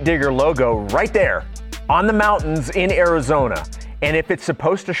the Beat Digger logo right there on the mountains in Arizona. And if it's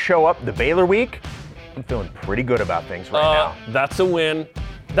supposed to show up the Baylor week, I'm feeling pretty good about things right now. That's a win.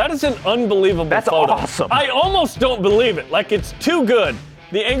 That is an unbelievable That's photo. awesome. I almost don't believe it. Like, it's too good.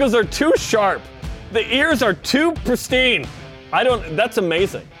 The angles are too sharp. The ears are too pristine. That's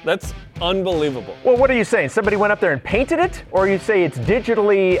amazing. That's unbelievable. Well, what are you saying? Somebody went up there and painted it? Or you say it's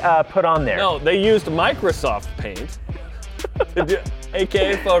digitally put on there? No, they used Microsoft Paint,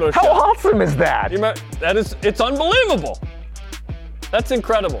 aka Photoshop. How awesome is that? It's unbelievable. That's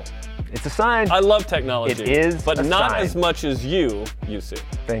incredible. It's a sign. I love technology. It is but a not sign. as much as you see.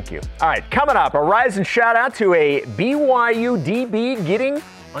 Thank you. All right, coming up, a rising shout out to a BYU DB getting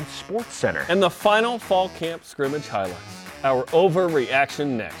on SportsCenter. And the final fall camp scrimmage highlights. Our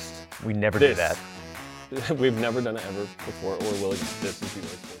overreaction next. We never do that. We've never done it ever before, or will. This is BYU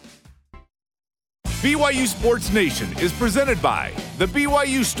Sports. BYU Sports Nation is presented by The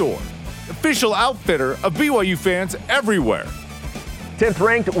BYU Store, official outfitter of BYU fans everywhere. 10th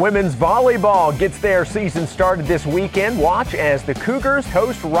ranked women's volleyball gets their season started this weekend. Watch as the Cougars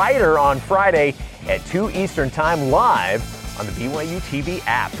host Ryder on Friday at 2 Eastern Time live on the BYU TV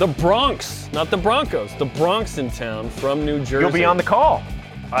app. The Bronx, not the Broncos. The Bronx in town from New Jersey. You'll be on the call.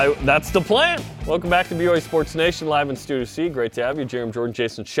 That's the plan. Welcome back to BYU Sports Nation live in Studio C. Great to have you. Jeremy Jordan,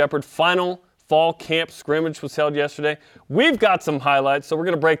 Jason Shepard. Final fall camp scrimmage was held yesterday. We've got some highlights, so we're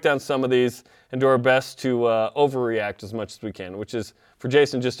going to break down some of these and do our best to overreact as much as we can, which is, for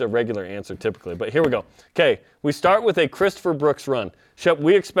Jason, just a regular answer typically. But here we go. Okay, we start with a Christopher Brooks run. Shep,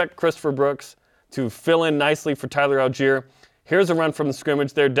 we expect Christopher Brooks to fill in nicely for Tyler Algier. Here's a run from the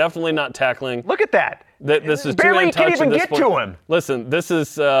scrimmage. They're definitely not tackling. Look at that. This is barely two-hand touch can even at this get point. to him. Listen, this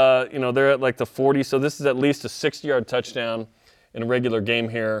is, they're at like the 40, so this is at least a 60-yard touchdown in a regular game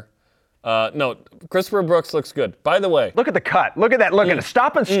here. No, Christopher Brooks looks good. By the way. Look at the cut. Look at that. Look at it.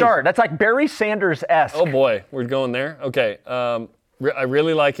 Stop and start. That's like Barry Sanders-esque. Oh, boy. We're going there? Okay. I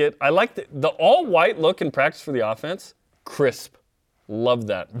really like it. I like the all-white look in practice for the offense. Crisp. Love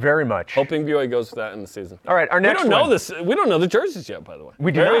that. Very much. Hoping BYU goes with that in the season. All right, our next We don't know one. this. We don't know the jerseys yet, by the way.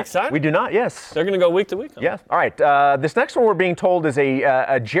 We do Very not. excited. We do not, yes. They're going to go week to week. Huh? Yeah. All right. This next one we're being told is a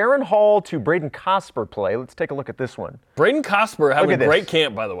Jaron Hall to Braden Cosper play. Let's take a look at this one. Braden Cosper having a this. great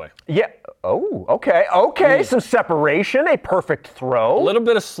camp, by the way. Yeah. Oh, okay. Okay. Some separation. A perfect throw. A little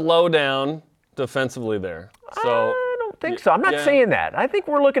bit of slowdown defensively there. So I don't think so. I'm not saying that. I think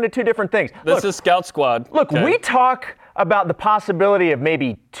we're looking at two different things. This is Scout Squad. Look, Okay. we talk about the possibility of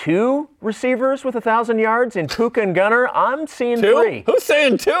maybe 2 receivers with 1,000 yards in Puka and Gunner. I'm seeing 3. Who's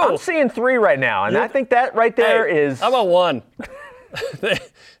saying 2? I'm seeing 3 right now, and I think that right there is. How about 1?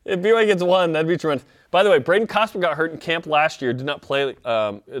 If BYU gets 1, that'd be tremendous. By the way, Braden Cosper got hurt in camp last year. Did not play.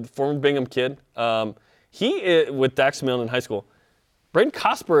 Former Bingham kid. He with Dax Milne in high school. Braden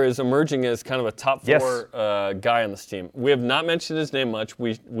Cosper is emerging as kind of a top 4 guy on this team. We have not mentioned his name much.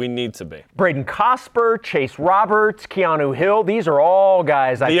 We need to be. Braden Cosper, Chase Roberts, Keanu Hill. These are all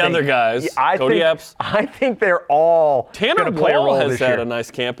guys. The other guys. Cody Epps. I think they're all Tanner going to play a role Wall has this had year. a nice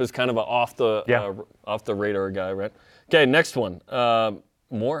camp as kind of an off the radar guy, right? Okay, next one.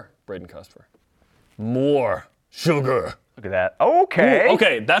 More Braden Cosper. More sugar. Look at that. Okay. Ooh,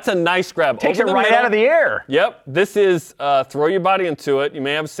 okay, that's a nice grab. Takes it Over the right middle. out of the air. Yep. This is throw your body into it. You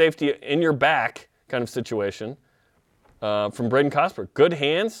may have safety in your back kind of situation from Braden Cosper. Good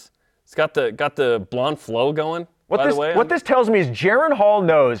hands. It's got the blonde flow going. What this tells me is Jaron Hall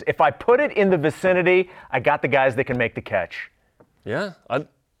knows if I put it in the vicinity, I got the guys that can make the catch. Yeah.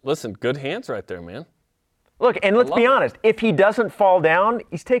 Listen, good hands right there, man. Look, and let's be honest. If he doesn't fall down,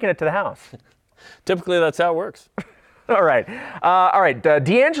 he's taking it to the house. Typically, that's how it works. All right.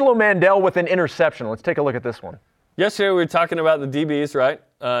 D'Angelo Mandel with an interception. Let's take a look at this one. Yesterday, we were talking about the DBs, right?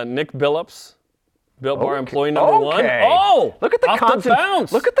 Nick Billups, Built Bar employee number 1. Oh! Look at the off the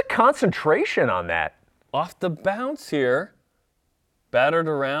bounce. Look at the concentration on that. Off the bounce here. Battered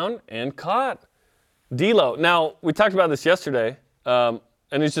around and caught. D'Lo. Now, we talked about this yesterday, and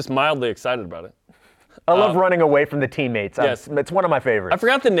he's just mildly excited about it. I love running away from the teammates. Yes. It's one of my favorites. I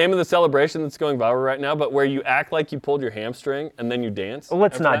forgot the name of the celebration that's going viral right now, but where you act like you pulled your hamstring and then you dance.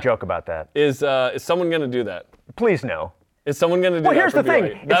 Let's not joke about that. Is someone going to do that? Please no. Is someone going to do Well, that here's for the thing.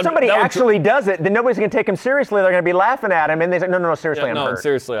 BYU? If somebody actually does it, then nobody's going to take him seriously. They're going to be laughing at him, and they say, no, seriously, I'm hurt.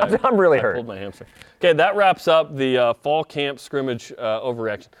 Seriously. I'm really I hurt. pulled my hamstring. Okay, that wraps up the fall camp scrimmage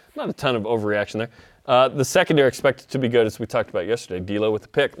overreaction. Not a ton of overreaction there. The secondary expected to be good, as we talked about yesterday. D'Lo with the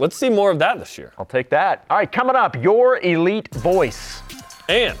pick. Let's see more of that this year. I'll take that. All right, coming up, your elite voice.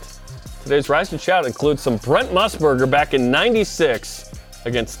 And today's Rise and Shout includes some Brent Musburger back in '96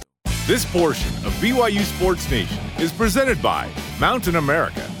 against. This portion of BYU Sports Nation is presented by Mountain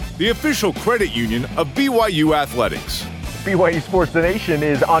America, the official credit union of BYU Athletics. BYU Sports Nation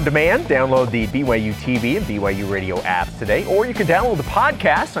is on demand. Download the BYU TV and BYU Radio apps today, or you can download the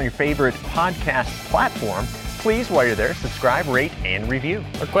podcast on your favorite podcast platform. Please, while you're there, subscribe, rate, and review.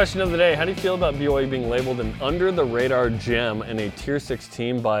 Our question of the day, how do you feel about BYU being labeled an under-the-radar gem and a Tier 6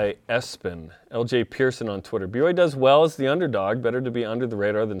 team by ESPN? LJ Pearson on Twitter. BYU does well as the underdog. Better to be under the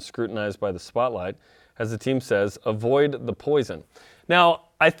radar than scrutinized by the spotlight. As the team says, avoid the poison. Now,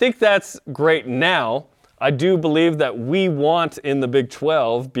 I think that's great now. I do believe that we want in the Big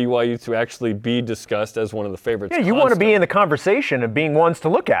 12 BYU to actually be discussed as one of the favorites. Yeah, you want to be in the conversation of being ones to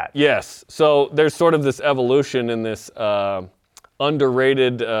look at. Yes. So there's sort of this evolution in this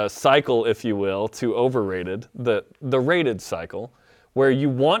underrated cycle, if you will, to overrated, the rated cycle, where you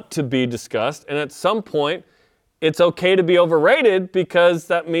want to be discussed, and at some point, it's okay to be overrated because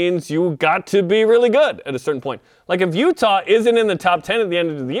that means you got to be really good at a certain point. Like if Utah isn't in the top 10 at the end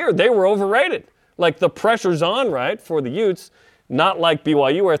of the year, they were overrated. Like the pressure's on, right, for the Utes, not like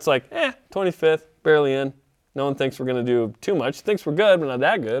BYU where it's like, 25th, barely in. No one thinks we're going to do too much. Thinks we're good, but not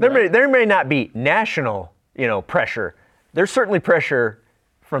that good. There may not be national, pressure. There's certainly pressure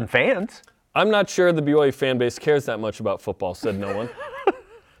from fans. I'm not sure the BYU fan base cares that much about football, said no one.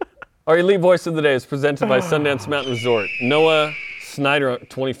 Our elite voice of the day is presented by Sundance Mountain Resort. Noah Snyder,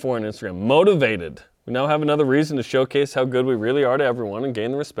 24 on Instagram. Motivated. We now have another reason to showcase how good we really are to everyone and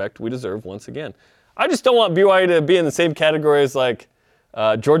gain the respect we deserve once again. I just don't want BYU to be in the same category as like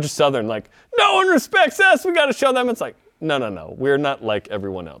Georgia Southern. Like, no one respects us. We got to show them. It's like, no. We're not like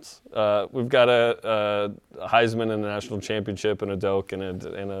everyone else. We've got a Heisman and a national championship and a Doak and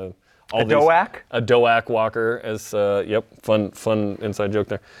a Doak? A Doak Walker as, fun inside joke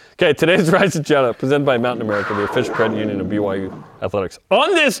there. Okay, today's Rise and Shout Out presented by Mountain America, the official credit union of BYU Athletics.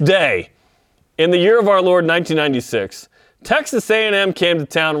 On this day, in the year of our Lord, 1996, Texas A&M came to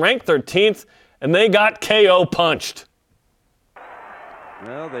town, ranked 13th, and they got KO punched.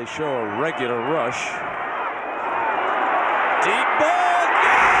 Well, they show a regular rush. Deep ball,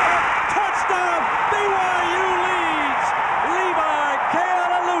 touchdown, BYU leads. Levi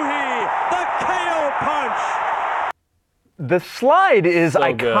Kealaluhi, the KO punch. The slide is So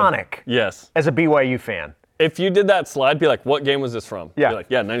iconic. Good. Yes. As a BYU fan. If you did that slide, be like, what game was this from? Yeah. Be like,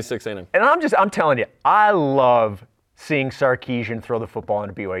 96 A&M. And I'm telling you, I love seeing Sarkisian throw the football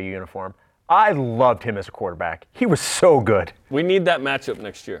in a BYU uniform. I loved him as a quarterback. He was so good. We need that matchup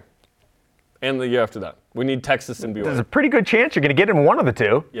next year. And the year after that. We need Texas and BYU. There's a pretty good chance you're going to get in one of the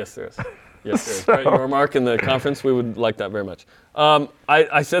two. Yes, there is. Yes, there is. Right, your remark in the conference, we would like that very much.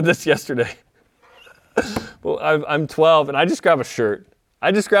 I said this yesterday. Well, I'm 12, and I just grab a shirt.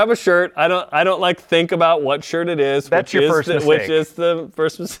 I don't like think about what shirt it is. That's your first mistake. Which is the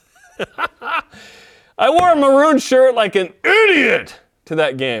first mistake. I wore a maroon shirt like an idiot to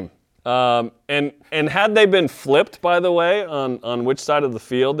that game. And had they been flipped, by the way, on which side of the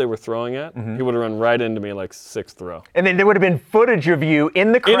field they were throwing at, he would have run right into me like sixth row. And then there would have been footage of you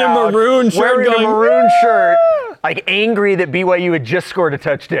in the crowd. In a maroon shirt wearing going, a maroon shirt, like angry that BYU had just scored a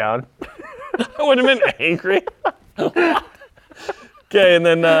touchdown. I would have been angry. Okay, and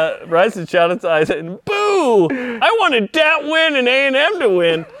then Rise and Shout Out to Isaiah. Boo! I wanted that win and A&M to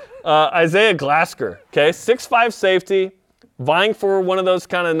win. Isaiah Glasker, okay, 6'5" safety, vying for one of those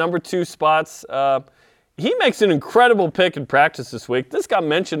kind of number 2 spots. He makes an incredible pick in practice this week. This got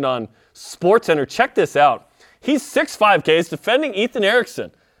mentioned on SportsCenter. Check this out. He's 6'5", okay, he's defending Ethan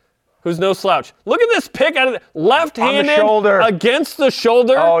Erickson, who's no slouch. Look at this pick out of the left-handed on the shoulder. Against the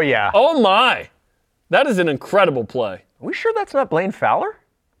shoulder. Oh, yeah. Oh, my. That is an incredible play. Are we sure that's not Blaine Fowler?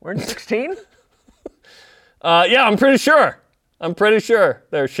 We're in 16? Yeah, I'm pretty sure.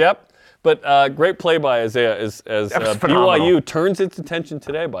 There, Shep. But great play by Isaiah as BYU turns its attention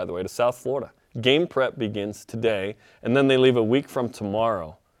today, by the way, to South Florida. Game prep begins today, and then they leave a week from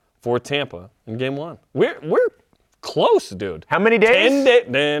tomorrow for Tampa in Game 1. We're close, dude. How many days?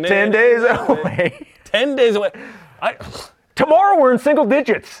 10 days away. 10 days away. Tomorrow we're in single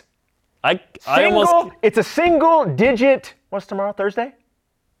digits. It's a single digit. What's tomorrow? Thursday?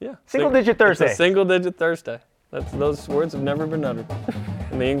 Yeah. Single digit Thursday. It's a single digit Thursday. Those words have never been uttered.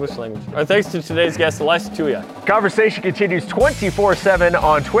 in the English language. Our thanks to today's guest, Elias Tuiaki. Conversation continues 24/7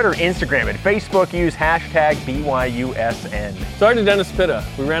 on Twitter, Instagram, and Facebook. Use hashtag BYUSN. Sorry to Dennis Pitta.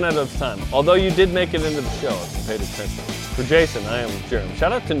 We ran out of time. Although you did make it into the show if you paid attention. For Jason, I am Jeremy.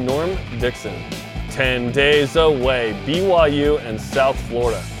 Shout out to Norm Dixon. 10 days away, BYU and South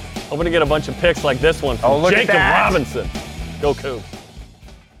Florida. Hoping to get a bunch of picks like this one from look at Jacob that. Robinson. Go Cougs.